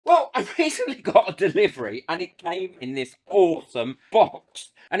recently got a delivery and it came in this awesome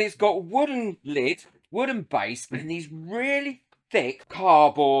box. And it's got wooden lid, wooden base, and these really thick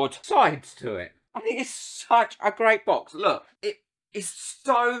cardboard sides to it. I think it's such a great box. Look, it is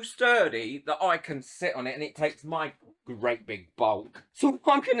so sturdy that I can sit on it and it takes my great big bulk. So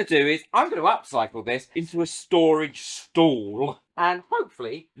what I'm going to do is I'm going to upcycle this into a storage stool and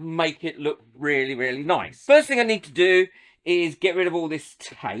hopefully make it look really, really nice. First thing I need to do is get rid of all this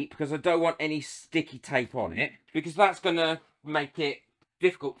tape because I don't want any sticky tape on it, because that's going to make it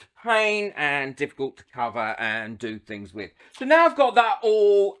difficult to paint and difficult to cover and do things with. So now I've got that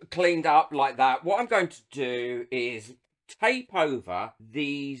all cleaned up like that, what I'm going to do is tape over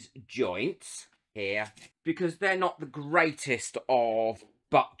these joints here because they're not the greatest of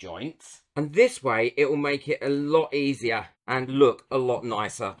butt joints, and this way it will make it a lot easier and look a lot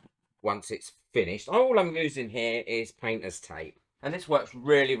nicer once it's finished. All I'm using here is painter's tape, and this works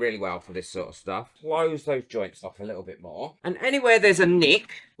really, really well for this sort of stuff. Close those joints off a little bit more, and anywhere there's a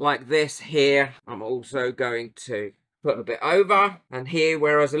nick like this here, I'm also going to put a bit over, and here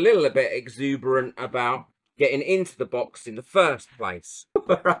where I was a little bit exuberant about getting into the box in the first place,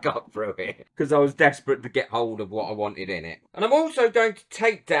 where I got through it because I was desperate to get hold of what I wanted in it. And I'm also going to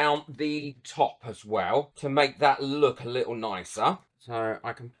take down the top as well to make that look a little nicer. So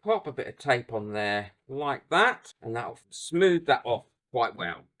I can pop a bit of tape on there like that, and that'll smooth that off quite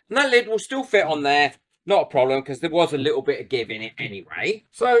well. And that lid will still fit on there, not a problem, because there was a little bit of give in it anyway.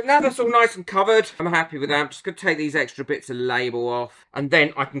 So now that's all nice and covered, I'm happy with that. I'm just going to take these extra bits of label off, and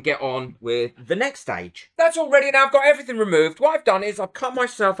then I can get on with the next stage. That's all ready now. I've got everything removed. What I've done is I've cut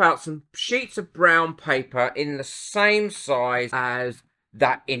myself out some sheets of brown paper in the same size as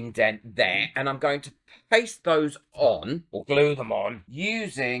that indent there, and I'm going to paste those on, or glue them on,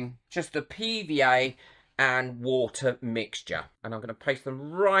 using just a PVA and water mixture, and I'm going to paste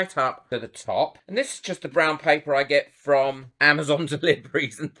them right up to the top. And this is just the brown paper I get from Amazon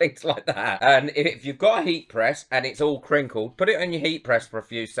deliveries and things like that. And if you've got a heat press and it's all crinkled, put it on your heat press for a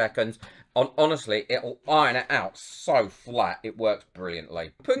few seconds. Honestly, it'll iron it out so flat. It works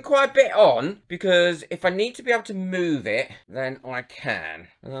brilliantly. Putting quite a bit on because if I need to be able to move it, then I can.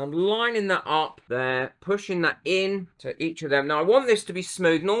 And I'm lining that up there, pushing that in to each of them. Now I want this to be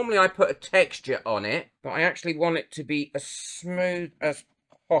smooth. Normally I put a texture on it, but I actually want it to be as smooth as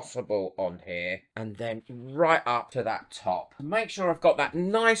possible on here, and then right up to that top. Make sure I've got that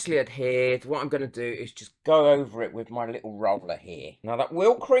nicely adhered. What I'm going to do is just go over it with my little roller here. Now that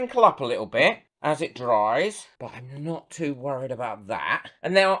will crinkle up a little bit as it dries, but I'm not too worried about that.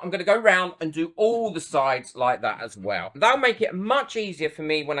 And now I'm going to go around and do all the sides like that as well. That'll make it much easier for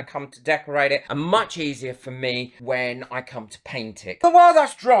me when I come to decorate it, and much easier for me when I come to paint it. So while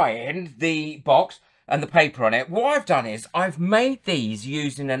that's drying, the box and the paper on it, what I've done is I've made these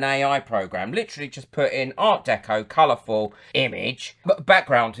using an AI program. Literally just put in Art Deco colourful image,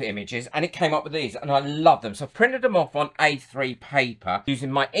 background images, and it came up with these, and I love them. So I printed them off on A3 paper using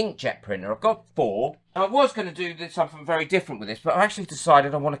my inkjet printer. I've got 4. I was going to do something very different with this, but I actually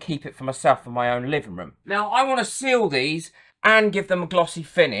decided I want to keep it for myself for my own living room. Now I want to seal these and give them a glossy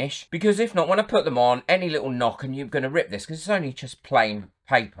finish, because if not, when I put them on, any little knock and you're going to rip this, because it's only just plain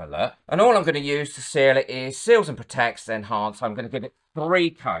paper, look. And all I'm going to use to seal it is Seals and Protects Enhance. So I'm going to give it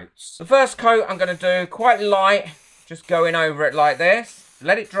 3 coats. The first coat I'm going to do quite light, just going over it like this.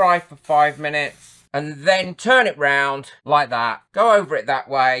 Let it dry for 5 minutes, and then turn it round like that. Go over it that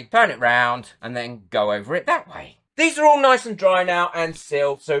way, turn it round, and then go over it that way. These are all nice and dry now and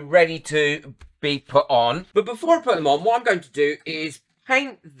sealed, so ready to be put on. But before I put them on, what I'm going to do is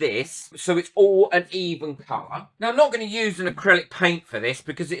paint this so it's all an even colour. Now I'm not going to use an acrylic paint for this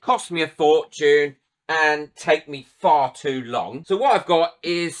because it costs me a fortune and take me far too long. So what I've got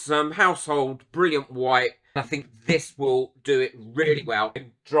is some household brilliant white. I think this will do it really well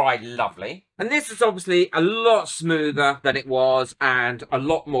and dry lovely. And this is obviously a lot smoother than it was and a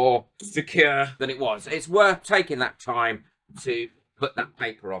lot more secure than it was. It's worth taking that time to put that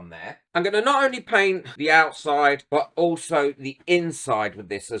paper on there. I'm going to not only paint the outside, but also the inside with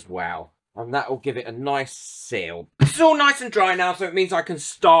this as well. And that will give it a nice seal. This is all nice and dry now, so it means I can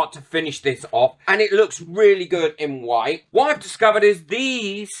start to finish this off. And it looks really good in white. What I've discovered is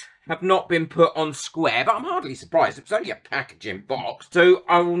these have not been put on square, but I'm hardly surprised. It's only a packaging box. So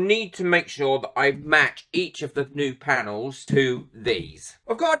I will need to make sure that I match each of the new panels to these.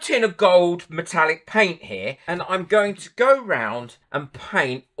 I've got a tin of gold metallic paint here, and I'm going to go round and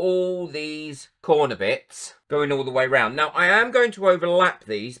paint all these corner bits going all the way around. Now I am going to overlap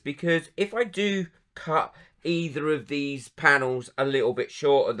these because if I do cut either of these panels a little bit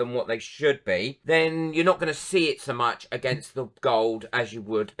shorter than what they should be, then you're not going to see it so much against the gold as you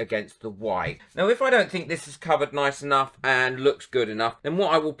would against the white. Now, if I don't think this is covered nice enough and looks good enough, then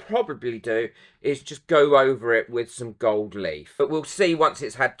what I will probably do is just go over it with some gold leaf. But we'll see once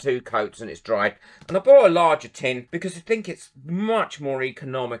it's had 2 coats and it's dried. And I bought a larger tin because I think it's much more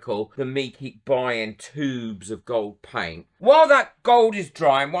economical than me keep buying tubes of gold paint. While that gold is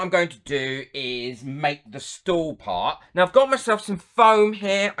drying, what I'm going to do is make the stool part. Now, I've got myself some foam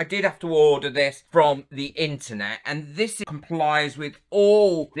here. I did have to order this from the internet, and this complies with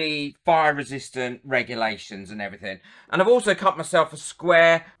all the fire resistant regulations and everything. And I've also cut myself a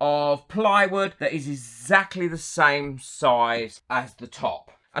square of plywood that is exactly the same size as the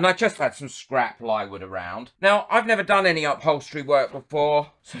top. And I just had some scrap plywood around. Now, I've never done any upholstery work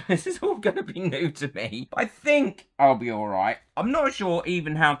before, so this is all going to be new to me. I think I'll be all right. I'm not sure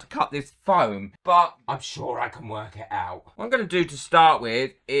even how to cut this foam, but I'm sure I can work it out. What I'm going to do to start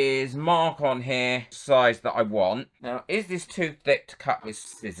with is mark on here the size that I want. Now, is this too thick to cut with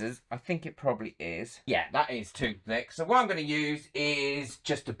scissors? I think it probably is. Yeah, that is too thick. So what I'm going to use is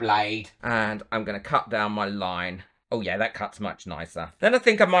just a blade, and I'm going to cut down my line. Oh yeah, that cuts much nicer. Then I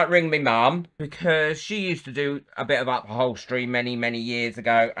think I might ring my mum, because she used to do a bit of upholstery many, many years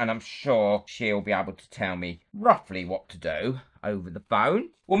ago, and I'm sure she'll be able to tell me roughly what to do over the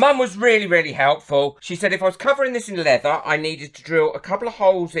phone. Well, Mum was really, really helpful. She said if I was covering this in leather, I needed to drill a couple of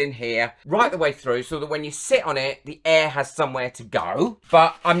holes in here right the way through so that when you sit on it, the air has somewhere to go.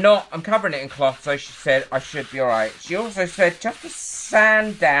 But I'm not, I'm covering it in cloth, so she said I should be all right. She also said just to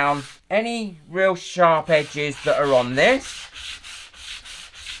sand down any real sharp edges that are on this,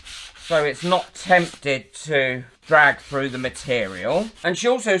 so it's not tempted to drag through the material. And she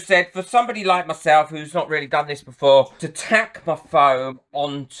also said for somebody like myself who's not really done this before, to tack my foam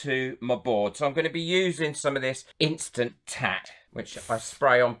onto my board. So I'm going to be using some of this instant tack, which I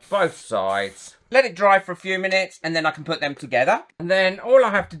spray on both sides. Let it dry for a few minutes and then I can put them together. And then all I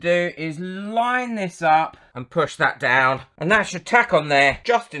have to do is line this up and push that down. And that should tack on there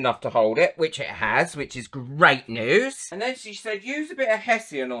just enough to hold it, which it has, which is great news. And then she said use a bit of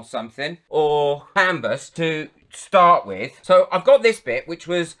hessian or something, or canvas to start with. So I've got this bit, which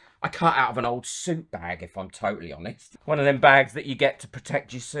was I cut out of an old suit bag, if I'm totally honest. One of them bags that you get to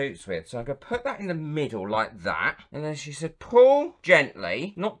protect your suits with. So I'm going to put that in the middle like that. And then she said, pull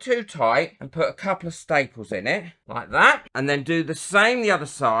gently, not too tight, and put a couple of staples in it, like that. And then do the same the other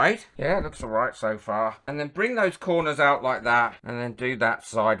side. Yeah, it looks all right so far. And then bring those corners out like that. And then do that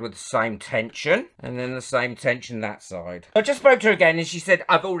side with the same tension. And then the same tension that side. I just spoke to her again and she said,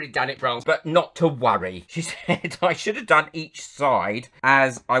 I've already done it wrong, but not to worry. She said I should have done each side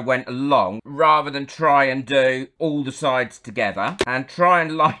as I went along rather than try and do all the sides together and try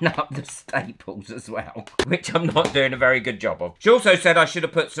and line up the staples as well, which I'm not doing a very good job of. She also said I should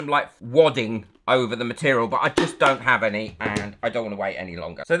have put some like wadding over the material, but I just don't have any and I don't want to wait any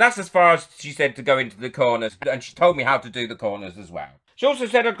longer. So that's as far as she said to go into the corners, and she told me how to do the corners as well. She also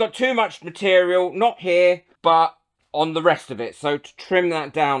said I've got too much material, not here, but on the rest of it, so to trim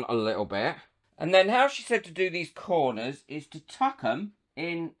that down a little bit. And then how she said to do these corners is to tuck them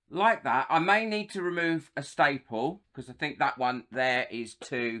in like that. I may need to remove a staple because I think that one there is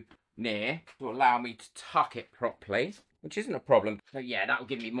too near to allow me to tuck it properly, which isn't a problem. So yeah, that'll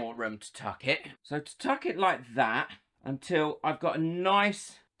give me more room to tuck it. So to tuck it like that until I've got a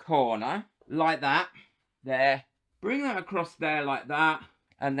nice corner like that there, bring that across there like that,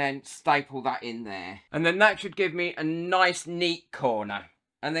 and then staple that in there. And then that should give me a nice neat corner.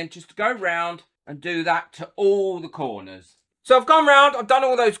 And then just go round and do that to all the corners. So I've gone round, I've done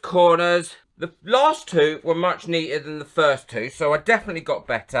all those corners. The last two were much neater than the first two, so I definitely got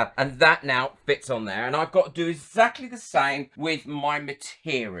better, and that now fits on there. And I've got to do exactly the same with my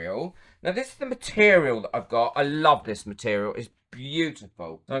material. Now this is the material that I've got. I love this material, it's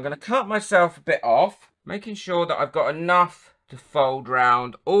beautiful. So I'm going to cut myself a bit off, making sure that I've got enough to fold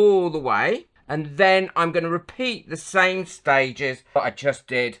round all the way. And then I'm going to repeat the same stages that I just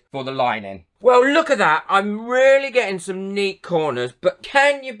did for the lining. Well, look at that. I'm really getting some neat corners, but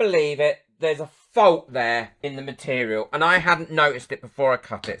can you believe it? There's a fault there in the material, and I hadn't noticed it before I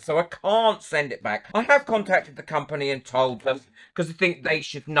cut it, so I can't send it back. I have contacted the company and told them, because I think they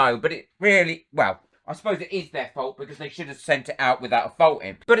should know, but it really, well, I suppose it is their fault because they should have sent it out without a fault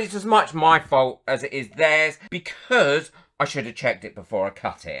in. But it's as much my fault as it is theirs, because I should have checked it before I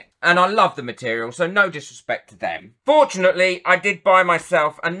cut it. And I love the material, so no disrespect to them. Fortunately, I did buy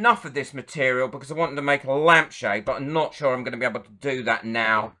myself enough of this material because I wanted to make a lampshade, but I'm not sure I'm going to be able to do that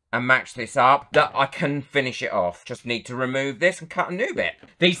now and match this up, that I can finish it off. Just need to remove this and cut a new bit.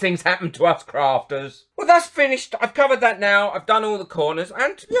 These things happen to us crafters. Well, that's finished. I've covered that now. I've done all the corners,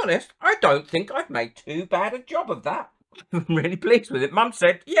 and to be honest, I don't think I've made too bad a job of that. I'm really pleased with it. Mum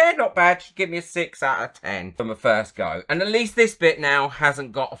said, yeah, not bad. She'd give me a 6 out of 10 from the first go. And at least this bit now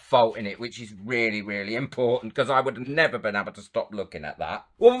hasn't got a fault in it, which is really, really important, because I would have never been able to stop looking at that.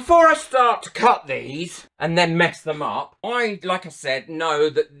 Well, before I start to cut these and then mess them up, like I said, know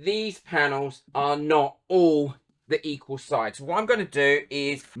that these panels are not all the equal size. So what I'm going to do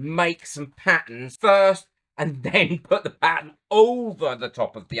is make some patterns first, and then put the pattern over the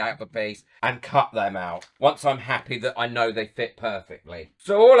top of the other piece and cut them out once I'm happy that I know they fit perfectly.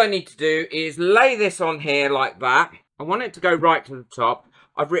 So all I need to do is lay this on here like that. I want it to go right to the top.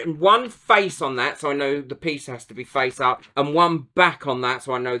 I've written one face on that, so I know the piece has to be face up, and one back on that,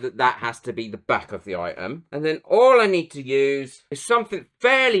 so I know that that has to be the back of the item. And then all I need to use is something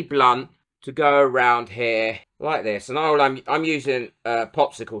fairly blunt to go around here like this. And I'm using a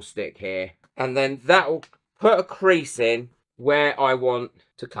popsicle stick here, and then that will put a crease in where I want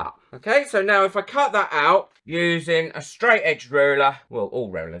to cut. Okay, so now if I cut that out using a straight edge ruler, well,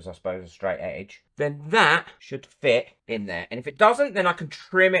 all rulers I suppose are straight edge, then that should fit in there. And if it doesn't, then I can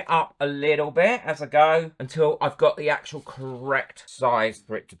trim it up a little bit as I go until I've got the actual correct size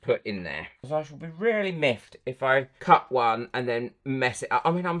for it to put in there. Because I shall be really miffed if I cut one and then mess it up. I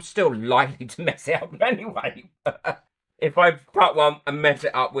mean, I'm still likely to mess it up anyway. If I cut one and mess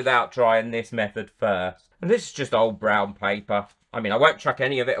it up without trying this method first. And this is just old brown paper. I mean, I won't chuck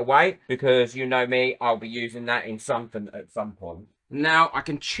any of it away because you know me, I'll be using that in something at some point. Now I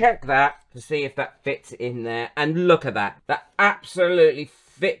can check that to see if that fits in there. And look at that. That absolutely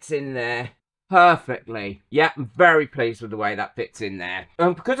fits in there perfectly. Yeah, I'm very pleased with the way that fits in there.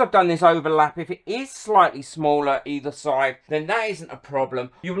 And because I've done this overlap, if it is slightly smaller either side, then that isn't a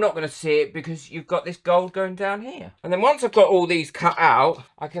problem. You're not going to see it because you've got this gold going down here. And then once I've got all these cut out,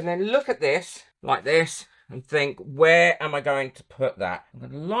 I can then look at this like this and think, where am I going to put that? I'm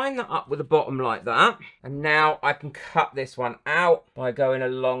going to line that up with the bottom like that. And now I can cut this one out by going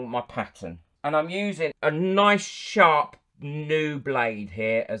along my pattern. And I'm using a nice sharp new blade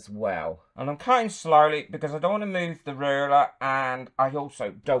here as well. And I'm cutting slowly because I don't want to move the ruler, and I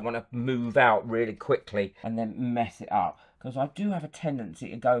also don't want to move out really quickly and then mess it up, because I do have a tendency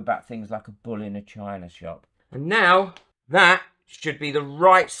to go about things like a bull in a china shop. And now that should be the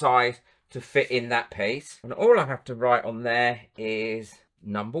right size to fit in that piece. And all I have to write on there is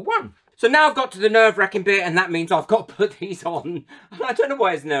number 1. So now I've got to the nerve-wracking bit, and that means I've got to put these on. I don't know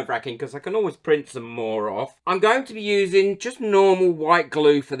why it's nerve-wracking, because I can always print some more off. I'm going to be using just normal white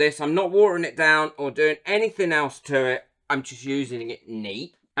glue for this. I'm not watering it down or doing anything else to it. I'm just using it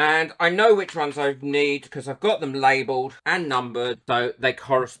neat. And I know which ones I need because I've got them labelled and numbered so they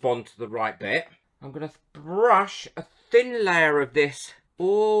correspond to the right bit. I'm going to brush a thin layer of this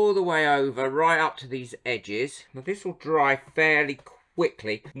all the way over, right up to these edges. Now this will dry fairly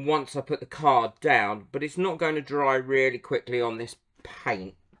quickly once I put the card down, but it's not going to dry really quickly on this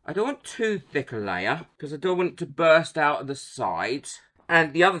paint. I don't want too thick a layer because I don't want it to burst out of the sides.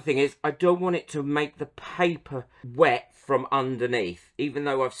 And the other thing is, I don't want it to make the paper wet from underneath. Even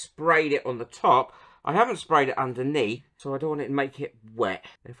though I've sprayed it on the top, I haven't sprayed it underneath, so I don't want it to make it wet.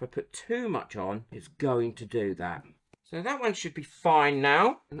 If I put too much on, it's going to do that. So that one should be fine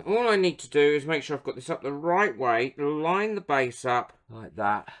now. And all I need to do is make sure I've got this up the right way, line the base up like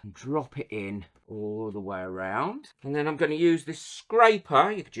that, and drop it in all the way around. And then I'm going to use this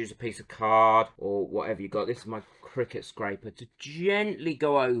scraper. You could use a piece of card or whatever you got. This is my Cricut scraper, to gently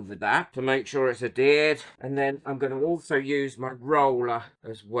go over that to make sure it's adhered. And then I'm going to also use my roller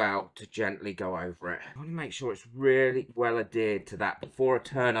as well to gently go over it. I want to make sure it's really well adhered to that before I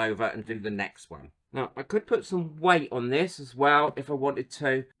turn over and do the next one. Now, I could put some weight on this as well if I wanted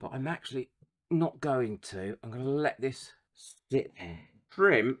to, but I'm actually not going to. I'm going to let this sit there.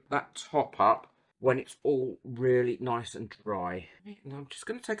 Trim that top up when it's all really nice and dry. And I'm just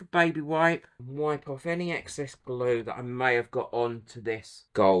going to take a baby wipe and wipe off any excess glue that I may have got onto this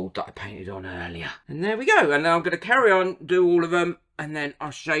gold that I painted on earlier. And there we go. And now I'm going to carry on, do all of them, and then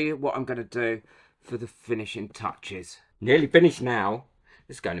I'll show you what I'm going to do for the finishing touches. Nearly finished now.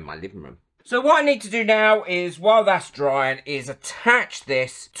 It's going in my living room. So what I need to do now is, while that's drying, is attach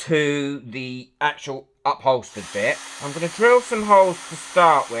this to the actual upholstered bit. I'm going to drill some holes to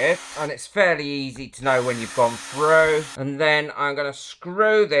start with, and it's fairly easy to know when you've gone through. And then I'm going to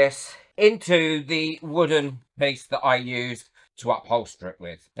screw this into the wooden piece that I used to upholster it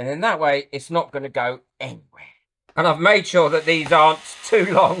with. And in that way, it's not going to go anywhere. And I've made sure that these aren't too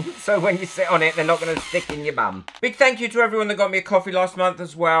long, so when you sit on it, they're not going to stick in your bum. Big thank you to everyone that got me a coffee last month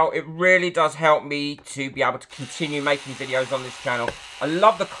as well. It really does help me to be able to continue making videos on this channel. I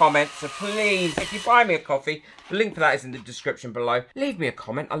love the comments, so please, if you buy me a coffee, the link for that is in the description below. Leave me a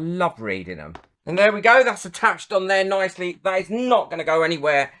comment. I love reading them. And there we go. That's attached on there nicely. That is not going to go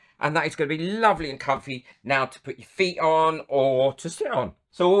anywhere. And that is going to be lovely and comfy now to put your feet on or to sit on.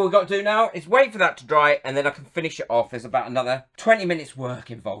 So all we've got to do now is wait for that to dry and then I can finish it off. There's about another 20 minutes work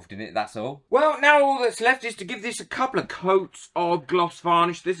involved in it, that's all. Well, now all that's left is to give this a couple of coats of gloss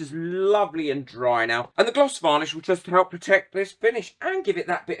varnish. This is lovely and dry now. And the gloss varnish will just help protect this finish and give it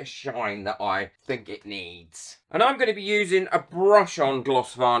that bit of shine that I think it needs. And I'm going to be using a brush-on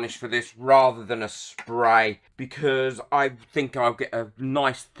gloss varnish for this rather than a spray because I think I'll get a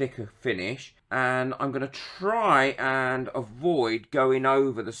nice thicker finish. And I'm going to try and avoid going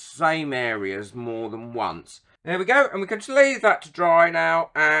over the same areas more than once. There we go, and we can just leave that to dry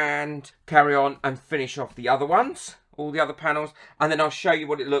now and carry on and finish off the other ones, all the other panels, and then I'll show you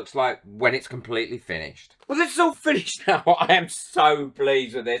what it looks like when it's completely finished. Well, this is all finished now. I am so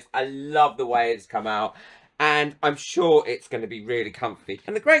pleased with this. I love the way it's come out, and I'm sure it's going to be really comfy.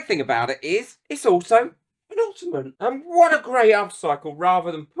 And the great thing about it is it's also an ottoman, and what a great upcycle rather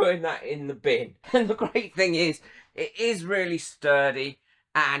than putting that in the bin. And the great thing is it is really sturdy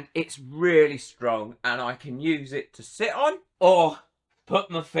and it's really strong, and I can use it to sit on or put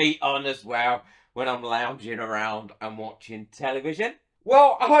my feet on as well when I'm lounging around and watching television.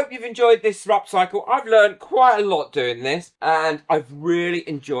 Well, I hope you've enjoyed this upcycle. I've learned quite a lot doing this and I've really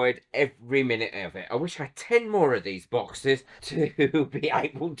enjoyed every minute of it. I wish I had 10 more of these boxes to be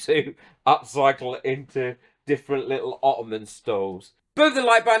able to upcycle into different little ottoman stools. Boom the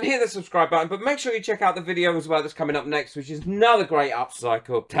like button, hit the subscribe button, but make sure you check out the video as well that's coming up next, which is another great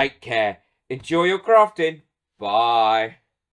upcycle. Take care. Enjoy your crafting. Bye.